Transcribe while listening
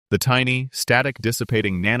The tiny,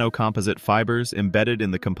 static-dissipating nanocomposite fibers embedded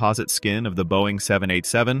in the composite skin of the Boeing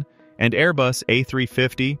 787 and Airbus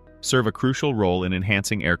A350 serve a crucial role in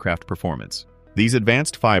enhancing aircraft performance. These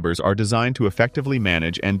advanced fibers are designed to effectively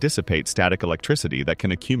manage and dissipate static electricity that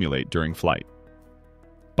can accumulate during flight.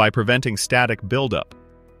 By preventing static buildup,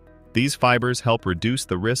 these fibers help reduce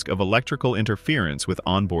the risk of electrical interference with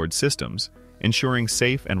onboard systems, ensuring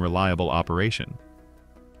safe and reliable operation.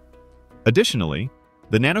 Additionally,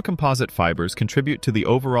 the nanocomposite fibers contribute to the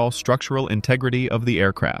overall structural integrity of the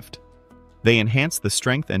aircraft. They enhance the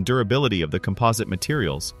strength and durability of the composite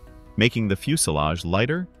materials, making the fuselage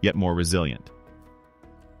lighter yet more resilient.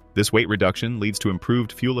 This weight reduction leads to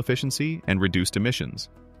improved fuel efficiency and reduced emissions,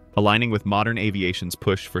 aligning with modern aviation's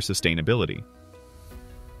push for sustainability.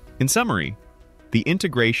 In summary, the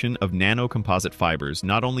integration of nanocomposite fibers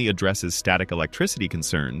not only addresses static electricity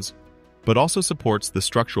concerns, but also supports the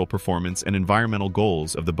structural performance and environmental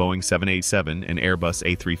goals of the Boeing 787 and Airbus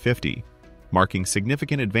A350, marking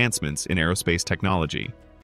significant advancements in aerospace technology.